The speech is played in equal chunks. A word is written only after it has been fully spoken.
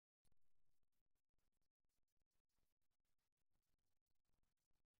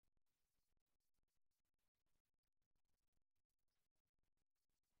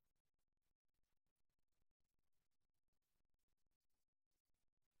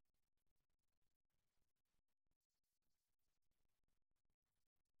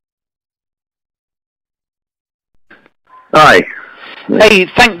Hi. Hey,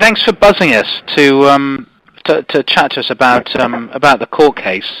 thanks for buzzing us to chat to us about the court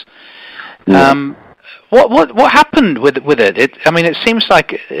case. What happened with it? I mean, it seems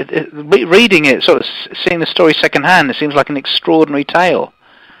like reading it, sort of seeing the story secondhand, it seems like an extraordinary tale.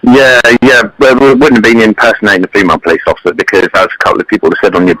 Yeah. Well, we wouldn't have been impersonating a female police officer because, as a couple of people have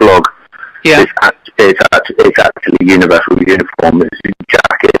said on your blog, yeah, it's actually universal uniform. It's a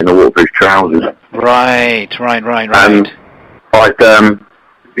jacket and a waterproof trousers. Right. I've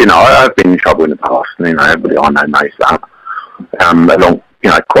been in trouble in the past. Everybody I know knows that. Along,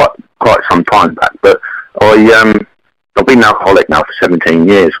 quite some time back. But I've been an alcoholic now for 17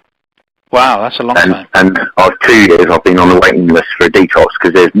 years. Wow, that's a long time. And 2 years I've been on the waiting list for a detox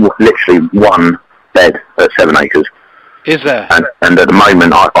because there's literally one bed at 7 acres. Is there? And at the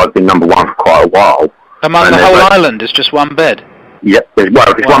moment I've been number one for quite a while. Among the whole island, it's just one bed. Yep. It's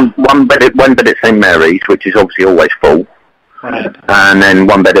one bed at St Mary's, which is obviously always full. Right. And then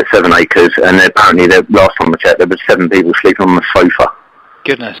one bed at 7 acres, and apparently last time I checked there were 7 people sleeping on the sofa.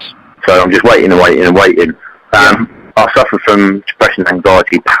 Goodness. So I'm just waiting. I suffer from depression,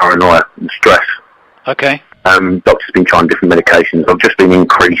 anxiety, paranoia, and stress. Okay. Doctor's been trying different medications. I've just been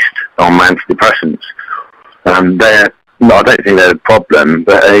increased on my antidepressants. I don't think they're a problem,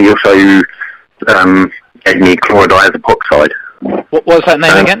 but he also gave me chlorodiazepoxide. What was that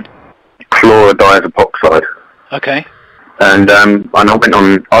name again? Chlorodiazepoxide. Okay. And I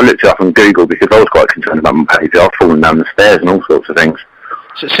looked it up on Google because I was quite concerned about my behaviour. I've fallen down the stairs and all sorts of things.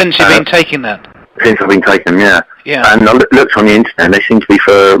 So since you've been taking that? Since I've been taking them, yeah. Yeah. And I looked on the internet and they seem to be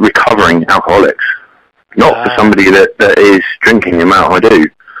for recovering alcoholics. Not for somebody that is drinking the amount I do.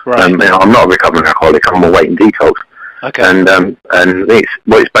 Right. I'm not a recovering alcoholic, I'm a waiting detox. Okay. And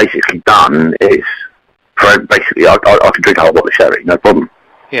what it's basically done is, basically I could drink a whole bottle of sherry, no problem.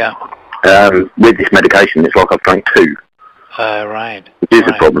 Yeah. With this medication, it's like I've drank 2. Right. Which is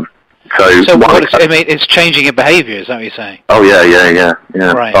a problem. So it's changing your behaviour, is that what you're saying? Oh yeah.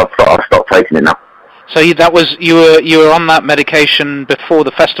 Right. I've stopped taking it now. So you were on that medication before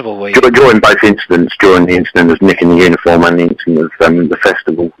the festival, were you? During both incidents, during the incident of nicking the uniform and the incident of the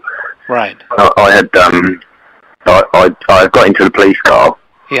festival. Right. I got into the police car.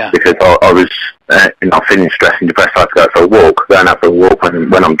 Yeah. Because I was feeling stressed and depressed. I had to go for a walk. Going out for a walk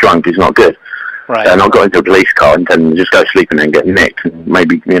when I'm drunk is not good. Right. And I got into a police car and then just go sleep and then get nicked. And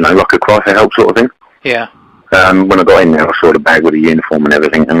maybe, like a cry for help sort of thing. Yeah. When I got in there, I saw the bag with the uniform and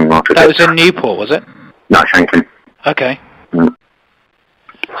everything. And that was in Newport, was it? No, Shanklin. Okay.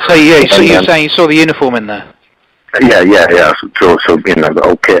 So you're saying you saw the uniform in there? Yeah. I saw the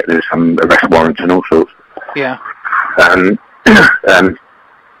whole kit. There's some arrest warrants and all sorts. Yeah. I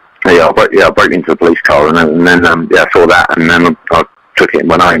broke into the police car and then I saw that and then I took it and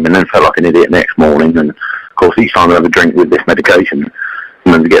went home and then felt like an idiot next morning. And of course, each time I have a drink with this medication,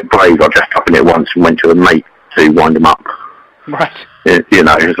 and then to get brave, I dressed up in it once and went to a mate to wind him up. Right.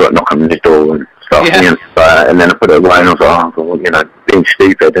 Just like knocking on his door and stuff. Yeah. And then I put it away and I was like, being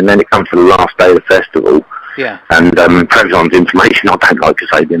stupid. And then it comes to the last day of the festival. Yeah. And Prevision's information, I don't like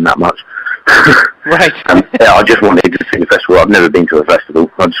Kasabian that much. Right. I just wanted to see the festival. I've never been to a festival.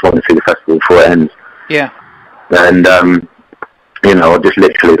 I just wanted to see the festival before it ends. Yeah. And I just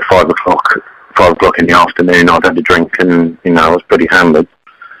literally at 5 o'clock in the afternoon, I'd had a drink and I was pretty hammered.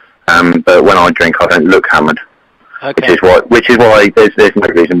 But when I drink, I don't look hammered. Okay. Which is why there's no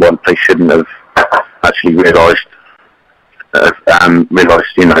reason why the police shouldn't have actually realised the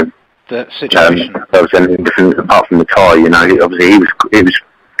situation. There was anything different apart from the tie. Obviously he was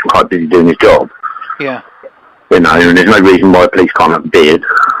quite busy doing his job. Yeah. And there's no reason why police can't have a beard.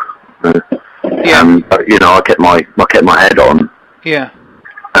 Yeah. But, I kept my head on. Yeah.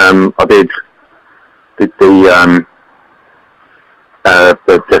 I did the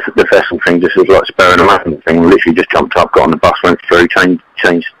festival thing just as like spur and a random thing. Literally just jumped up, got on the bus, went through, changed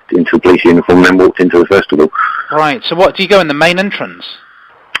into a police uniform, and then walked into the festival. Right. So what do you go in the main entrance?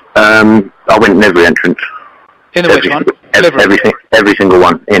 I went in every entrance. In which one? Every single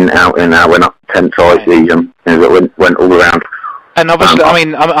one. In, out, went up 10 sides, right. Went all around. And obviously,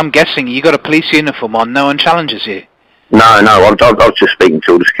 I'm guessing you got a police uniform on, no one challenges you? No, I was just speaking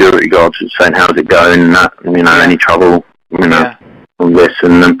to all the security guards and saying how's it going and that, any trouble, all this,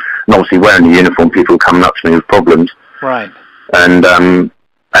 and obviously wearing the uniform, people coming up to me with problems. Right. And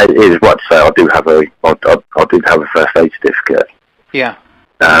it is right to say I did have a first aid certificate. Yeah.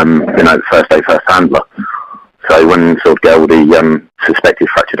 The first aid, first handler. So when sort of girl with the suspected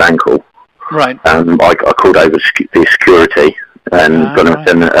fractured ankle, right. I called over the security and got right.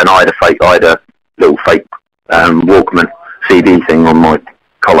 and I had a little fake Walkman CD thing on my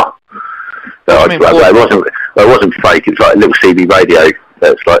collar. So it Well, it wasn't fake. It was like a little CB radio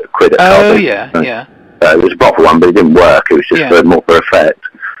that's like a quid. Oh, yeah, yeah. It was a proper one, but it didn't work. It was just more for effect.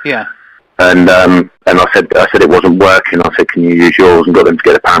 Yeah. And I said it wasn't working. I said, can you use yours? And got them to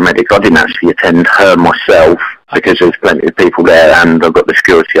get a paramedic. I didn't actually attend her myself because there was plenty of people there, and I got the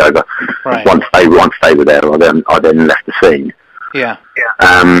security over. Right. Once they were there, I then left the scene. Yeah.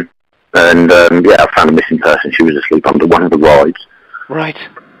 I found a missing person. She was asleep under one of the rides. Right.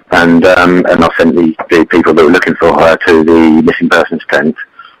 And I sent the people that were looking for her to the missing persons tent.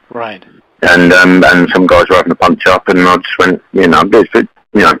 Right. And some guys were having a punch up, and I just went,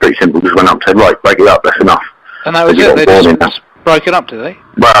 pretty simple. Just went up and said, right, break it up. That's enough. And that was it. They just broke it up, did they?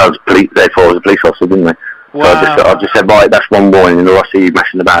 Well, they thought I was a police officer, didn't they? Wow. So I just said, right, that's one warning, and if I see you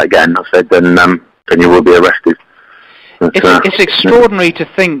messing about again, I said, then you will be arrested. It's extraordinary to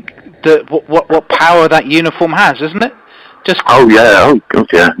think that what power that uniform has, isn't it? Oh God,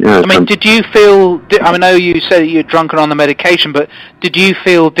 yeah. I mean, did you feel? I know you said you were drunk and on the medication, but did you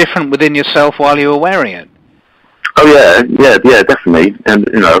feel different within yourself while you were wearing it? Oh yeah, definitely. And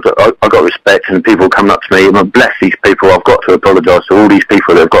I got respect, and people coming up to me. And bless these people. I've got to apologise to all these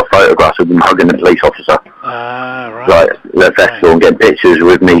people that have got photographs of them hugging the police officer. Right. Like the festival, and getting pictures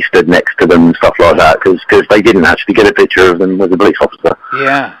with me stood next to them and stuff like that, because they didn't actually get a picture of them with a police officer.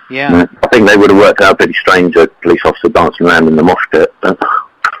 Yeah. I think they would have worked out pretty strange, a police officer dancing around in the mosh pit.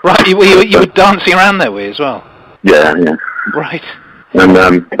 Right, you were dancing around there with as well. Yeah. Right. And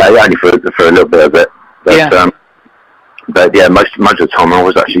only for a little bit of it. But most of the time I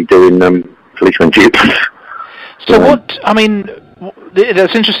was actually doing policeman duties. So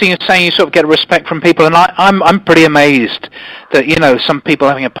that's interesting. You're saying you sort of get respect from people, and I'm pretty amazed that some people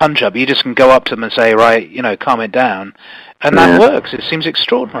having a punch up, you just can go up to them and say, right, calm it down, and that works. It seems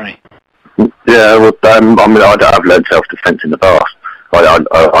extraordinary. Yeah, well, I've learned self-defense in the past.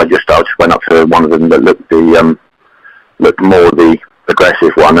 I just went up to one of them that looked more the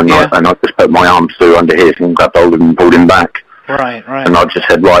aggressive one, and I just put my arms through under his and grabbed hold of him and pulled him back. Right. And I just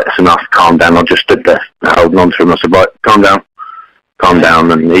said, right, that's enough, calm down. I just stood there holding on to him. I said, right, calm down.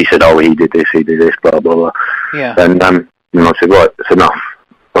 And he said, oh, he did this, blah, blah, blah. Yeah. And I said, right, that's enough.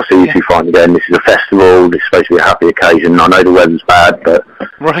 I'll see you two fine again. This is a festival. This is supposed to be a happy occasion. I know the weather's bad, but,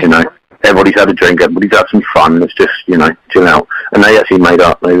 everybody's had a drink. Everybody's had some fun. Let's just, chill out. And they actually made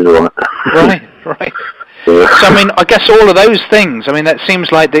up. They was all right. Right. So, I guess all of those things, that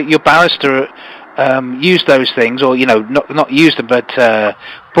seems like that your barrister used those things, or, not used them, but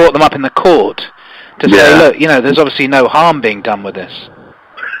brought them up in the court to say, look, there's obviously no harm being done with this.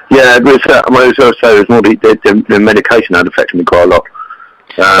 Yeah, it was more the medication had affected me quite a lot.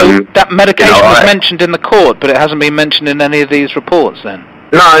 So that medication was mentioned in the court, but it hasn't been mentioned in any of these reports then?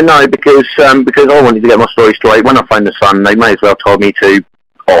 No, because I wanted to get my story straight. When I phoned the Sun, they may as well told me to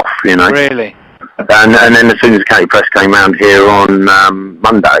off, Really? And then as soon as the county press came round here on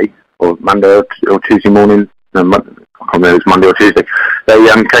Monday or Tuesday morning, I can't remember if it was Monday or Tuesday, they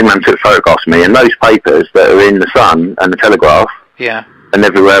came round and took photographs of me, and those papers that are in the Sun and the Telegraph and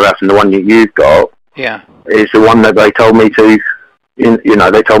everywhere else, and the one you've got is the one that they told me to,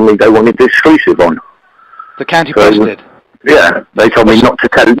 they told me they wanted the exclusive on. The county press did? Yeah, they told me not to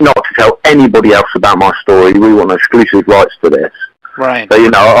tell anybody else about my story. We want exclusive rights to this. Right. So,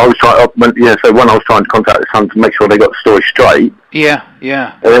 I was trying. So when I was trying to contact the Sun to make sure they got the story straight. Yeah.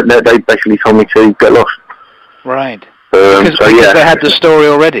 They basically told me to get lost. Right. Because they had the story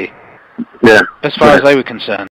already. Yeah. As far as they were concerned.